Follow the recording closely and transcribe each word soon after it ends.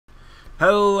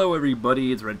Hello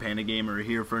everybody, it's RedPandaGamer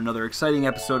here for another exciting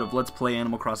episode of Let's Play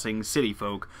Animal Crossing City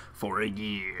Folk for a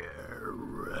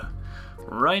year.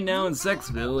 Right now in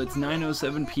Sexville, it's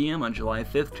 9:07 p.m. on July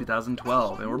 5th,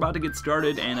 2012, and we're about to get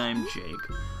started, and I'm Jake.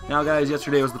 Now guys,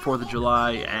 yesterday was the 4th of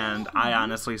July, and I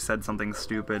honestly said something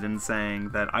stupid in saying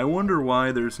that I wonder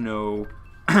why there's no...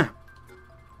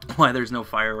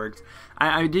 fireworks.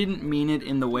 I didn't mean it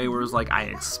in the way where it was like I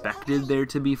expected there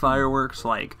to be fireworks,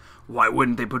 like, why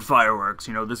wouldn't they put fireworks?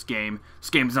 You know, this game's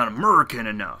not American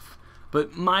enough.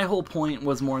 But my whole point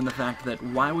was more in the fact that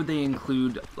why would they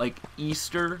include, like,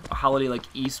 Easter, a holiday like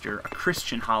Easter, a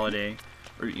Christian holiday,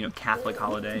 or, you know, Catholic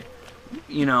holiday,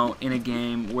 you know, in a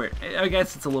game where, I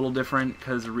guess it's a little different,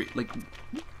 because,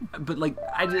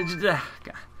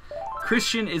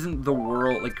 Christian isn't the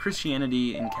world, like,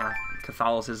 Christianity and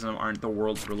Catholicism aren't the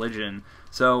world's religion,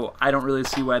 so I don't really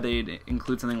see why they'd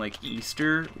include something like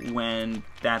Easter when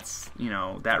that's, you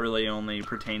know, that really only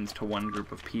pertains to one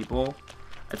group of people.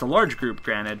 It's a large group,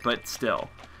 granted, but still.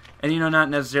 And, you know, not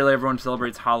necessarily everyone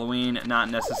celebrates Halloween, not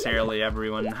necessarily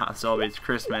everyone celebrates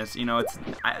Christmas, you know, it's,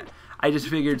 I just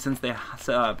figured since they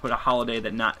put a holiday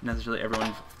that not necessarily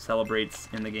everyone celebrates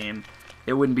in the game,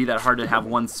 it wouldn't be that hard to have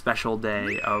one special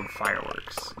day of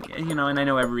fireworks. You know, and I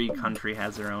know every country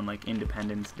has their own, like,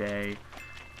 Independence Day,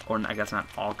 or I guess not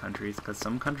all countries, because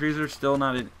some countries are still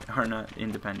not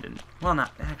independent. Well,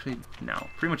 not, actually, no.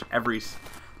 Pretty much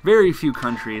very few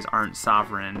countries aren't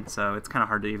sovereign, so it's kind of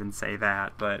hard to even say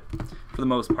that, but for the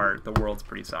most part, the world's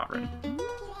pretty sovereign.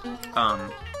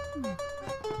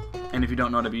 And if you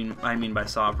don't know what I mean by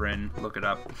sovereign, look it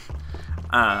up.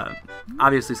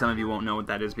 Obviously some of you won't know what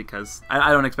that is because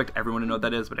I don't expect everyone to know what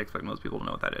that is, but I expect most people to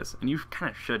know what that is. And you kind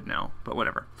of should know, but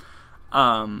whatever.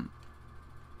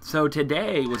 So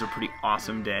today was a pretty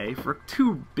awesome day for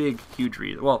two big, huge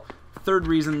reasons. Well, the third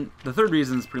reason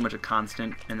is pretty much a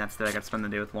constant, and that's that I got to spend the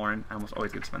day with Lauren. I almost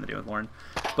always get to spend the day with Lauren.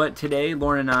 But today,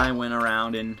 Lauren and I went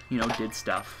around and, you know, did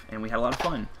stuff, and we had a lot of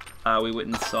fun. We went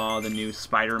and saw the new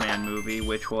Spider-Man movie,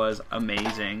 which was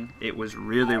amazing. It was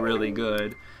really, really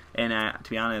good. And to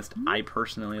be honest, I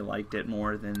personally liked it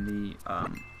more than the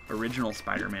original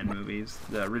Spider-Man movies,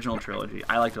 the original trilogy.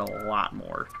 I liked it a lot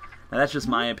more. Now that's just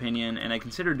my opinion, and I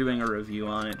consider doing a review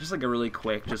on it, just like a really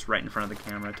quick, just right in front of the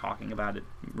camera, talking about it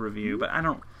review, but I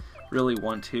don't really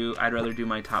want to. I'd rather do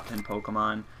my top 10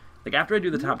 Pokemon. Like, after I do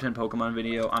the top 10 Pokemon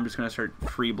video, I'm just going to start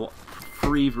free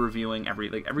reviewing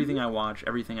everything I watch,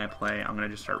 everything I play. I'm going to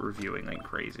just start reviewing like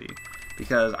crazy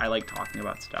because I like talking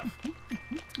about stuff.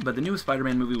 But the new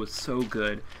Spider-Man movie was so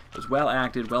good. It was well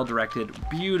acted, well directed,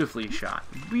 beautifully shot.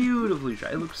 Beautifully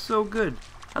shot. It looked so good.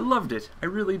 I loved it. I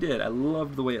really did. I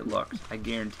loved the way it looked. I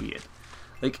guarantee it.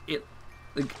 Like,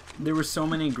 there were so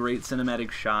many great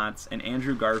cinematic shots, and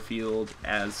Andrew Garfield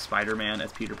as Spider-Man,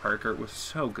 as Peter Parker, was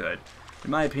so good.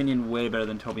 In my opinion, way better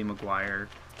than Tobey Maguire.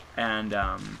 And,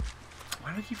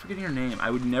 why do I keep forgetting her name?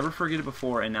 I would never forget it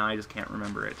before, and now I just can't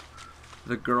remember it.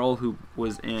 The girl who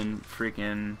was in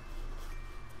freaking...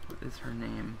 What is her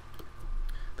name?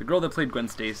 The girl that played Gwen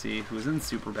Stacy, who was in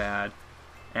Superbad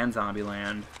and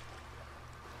Zombieland.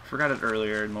 Forgot it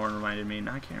earlier, and Lauren reminded me.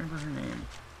 Now I can't remember her name.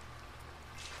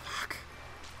 Fuck.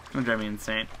 It's gonna drive me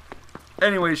insane.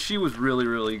 Anyway, she was really,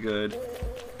 really good.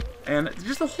 And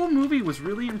just the whole movie was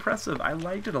really impressive. I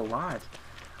liked it a lot.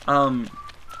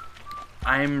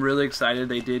 I'm really excited.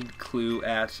 They did clue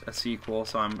at a sequel,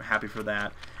 so I'm happy for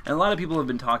that. And a lot of people have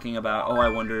been talking about, oh, I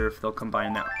wonder if they'll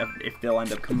combine that, if they'll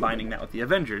end up combining that with the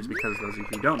Avengers, because those of you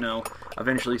who don't know,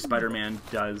 eventually Spider-Man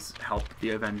does help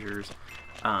the Avengers.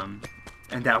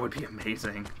 And that would be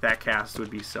amazing. That cast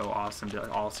would be so awesome to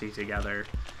all see together.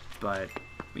 But,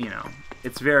 you know,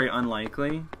 it's very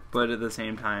unlikely, but at the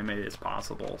same time it is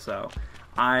possible. So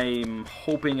I'm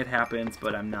hoping it happens,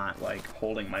 but I'm not, like,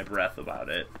 holding my breath about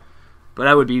it. But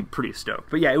I would be pretty stoked.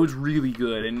 But yeah, it was really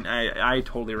good, and I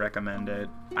totally recommend it.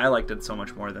 I liked it so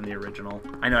much more than the original.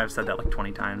 I know I've said that like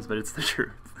 20 times, but it's the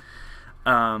truth.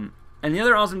 And the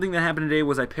other awesome thing that happened today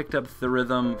was I picked up the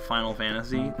Rhythm Final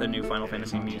Fantasy, the new Final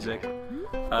Fantasy music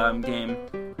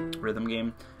rhythm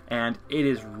game, and it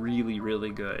is really, really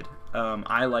good.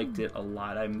 I liked it a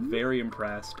lot. I'm very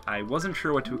impressed. I wasn't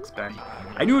sure what to expect.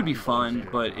 I knew it would be fun,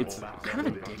 but it's kind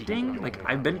of addicting. Like,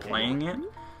 I've been playing it,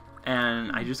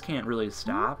 and I just can't really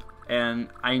stop. And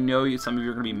I know some of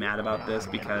you are going to be mad about this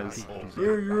because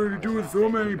you're already doing so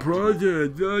many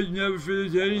projects, you never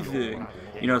finish anything.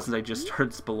 You know, since I just started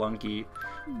Spelunky.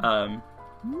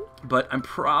 But I'm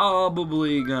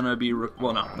probably going to be,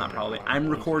 well, no, not probably. I'm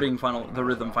recording the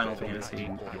Rhythm Final Fantasy,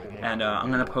 and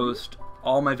I'm going to post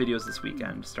all my videos this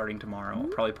weekend, starting tomorrow. I'll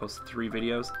probably post 3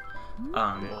 videos.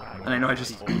 And I know I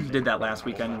just did that last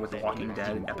weekend with The Walking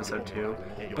Dead episode 2,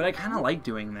 but I kind of like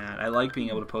doing that. I like being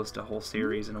able to post a whole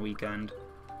series in a weekend.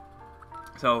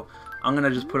 So I'm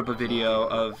gonna just put up a video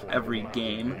of every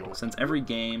game. Since every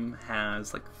game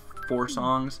has like 4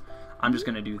 songs, I'm just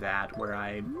gonna do that where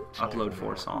I upload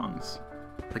 4 songs,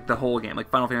 like the whole game, like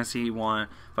Final Fantasy 1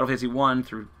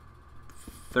 through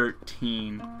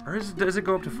 13, or does it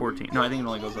go up to 14? No, I think it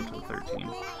only goes up to 13,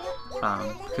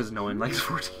 because no one likes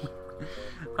 14.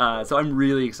 So I'm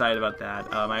really excited about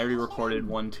that. I already recorded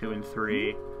 1, 2, and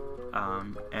 3,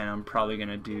 and I'm probably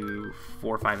gonna do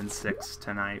 4, 5, and 6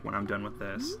 tonight when I'm done with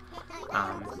this.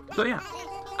 So yeah,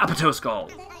 Apatow Skull.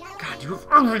 God, you have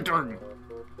everything.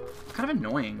 Kind of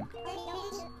annoying.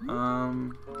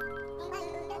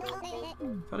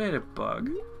 Thought I had a bug.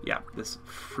 Yeah, this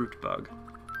fruit bug.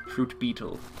 Fruit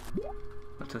beetle.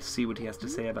 Let's see what he has to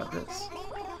say about this.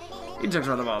 Insects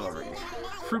are the bothery.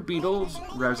 Fruit beetles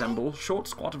resemble short,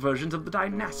 squat versions of the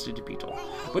dynastid beetle.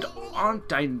 But aren't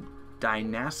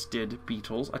dynastid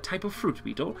beetles a type of fruit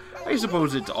beetle? I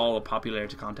suppose it's all a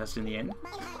popularity contest in the end.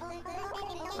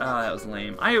 That was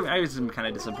lame. I was kind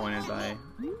of disappointed by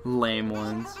lame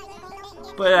ones.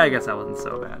 But I guess that wasn't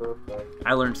so bad.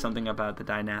 I learned something about the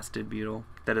dynastid beetle,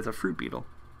 that it's a fruit beetle.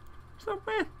 So,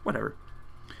 whatever.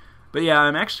 But yeah,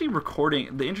 I'm actually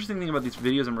recording. The interesting thing about these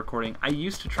videos I'm recording, I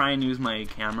used to try and use my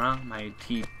camera, my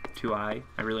T2i,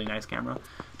 a really nice camera,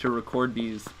 to record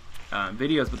these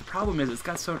videos, but the problem is it's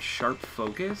got such sharp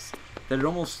focus that it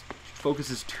almost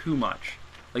focuses too much.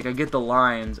 Like, I get the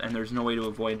lines, and there's no way to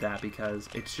avoid that because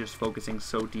it's just focusing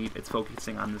so deep, it's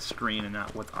focusing on the screen and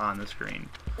not what's on the screen.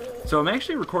 So I'm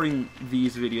actually recording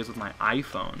these videos with my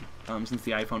iPhone. Since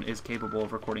the iPhone is capable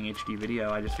of recording HD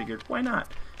video, I just figured, why not?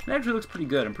 It actually looks pretty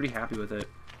good. I'm pretty happy with it.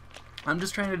 I'm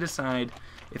just trying to decide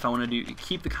if I want to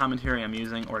keep the commentary I'm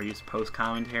using or use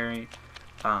post-commentary.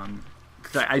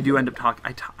 Because I do end up talking,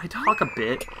 I talk a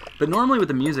bit, but normally with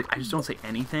the music, I just don't say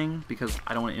anything because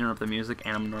I don't want to interrupt the music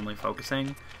and I'm normally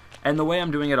focusing. And the way I'm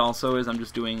doing it also is I'm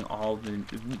just doing all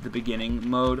the beginning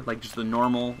mode, like just the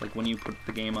normal, like when you put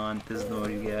the game on, this is the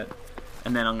mode you get.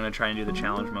 And then I'm going to try and do the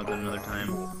challenge mode at another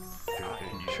time.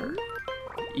 Sure.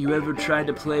 You ever tried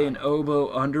to play an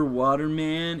oboe underwater,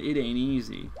 man? It ain't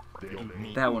easy.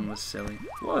 That one was silly.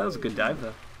 Well, that was a good dive,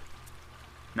 though.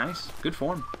 Nice. Good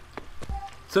form.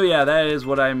 So yeah, that is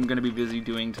what I'm going to be busy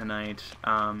doing tonight.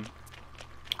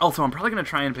 Also, I'm probably going to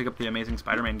try and pick up the Amazing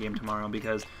Spider-Man game tomorrow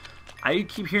because I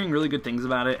keep hearing really good things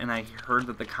about it, and I heard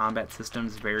that the combat system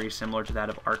is very similar to that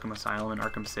of Arkham Asylum and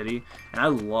Arkham City, and I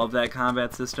love that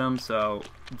combat system, so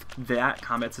that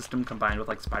combat system combined with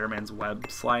like Spider-Man's web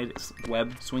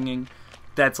swinging,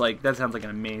 that sounds like an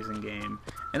amazing game.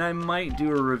 And I might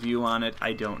do a review on it,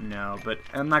 I don't know, but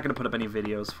I'm not going to put up any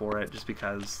videos for it just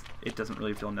because it doesn't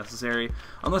really feel necessary,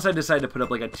 unless I decide to put up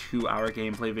like a 2-hour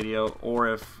gameplay video, or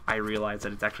if I realize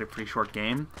that it's actually a pretty short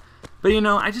game. But you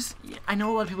know, I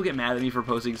know a lot of people get mad at me for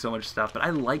posting so much stuff, but I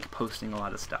like posting a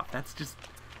lot of stuff.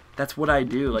 That's what I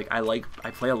do. Like,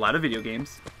 I play a lot of video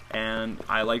games, and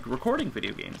I like recording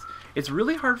video games. It's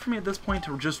really hard for me at this point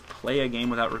to just play a game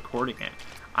without recording it.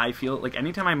 I feel like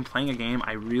anytime I'm playing a game,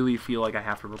 I really feel like I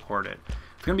have to record it.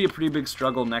 It's going to be a pretty big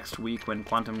struggle next week when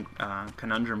Quantum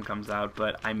Conundrum comes out,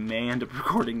 but I may end up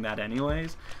recording that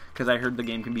anyways, because I heard the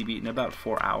game can be beaten in about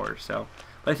 4 hours, so...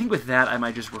 But I think with that, I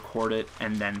might just record it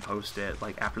and then post it,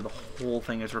 like after the whole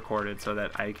thing is recorded, so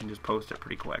that I can just post it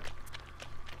pretty quick.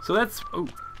 So that's... Oh,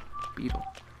 beetle.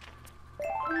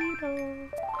 Beetle,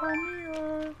 come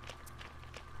here.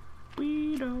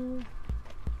 Beetle.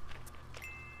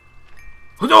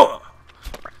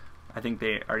 I think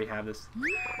they already have this.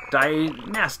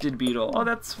 Dynastid beetle. Oh,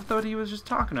 that's what he was just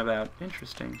talking about.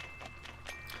 Interesting.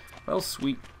 Well,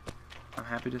 sweet. I'm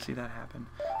happy to see that happen.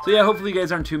 So yeah, hopefully you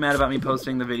guys aren't too mad about me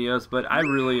posting the videos, but I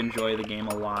really enjoy the game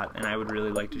a lot, and I would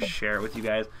really like to share it with you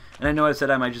guys. And I know I said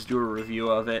I might just do a review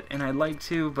of it, and I'd like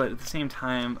to, but at the same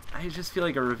time, I just feel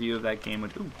like a review of that game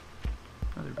would... Ooh,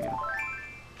 another beetle.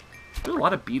 There's a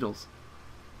lot of beetles.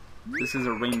 This is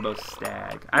a rainbow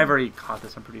stag. I've already caught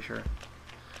this, I'm pretty sure.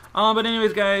 But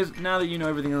anyways, guys, now that you know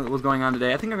everything that was going on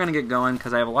today, I think I'm going to get going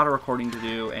because I have a lot of recording to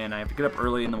do, and I have to get up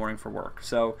early in the morning for work.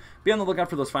 So be on the lookout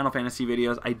for those Final Fantasy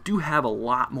videos. I do have a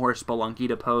lot more Spelunky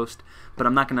to post, but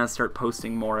I'm not going to start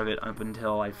posting more of it up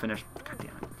until I finish... God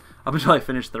damn it. Up until I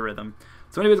finish the rhythm.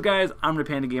 So anyways, guys, I'm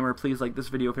RedPandaGamer. Please like this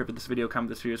video, favorite this video, comment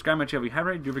this video, subscribe my channel if you haven't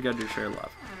already. Do forget to share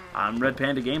love. I'm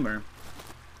RedPandaGamer.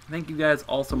 Thank you guys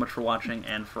all so much for watching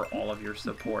and for all of your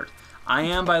support. I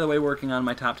am, by the way, working on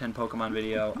my top 10 Pokemon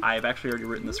video. I've actually already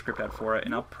written the script out for it,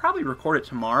 and I'll probably record it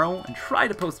tomorrow and try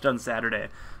to post it on Saturday.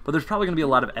 But there's probably going to be a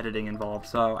lot of editing involved,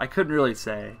 so I couldn't really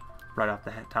say. right off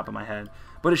the top of my head.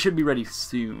 But it should be ready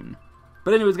soon.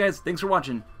 But anyways, guys, thanks for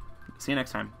watching. See you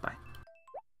next time. Bye.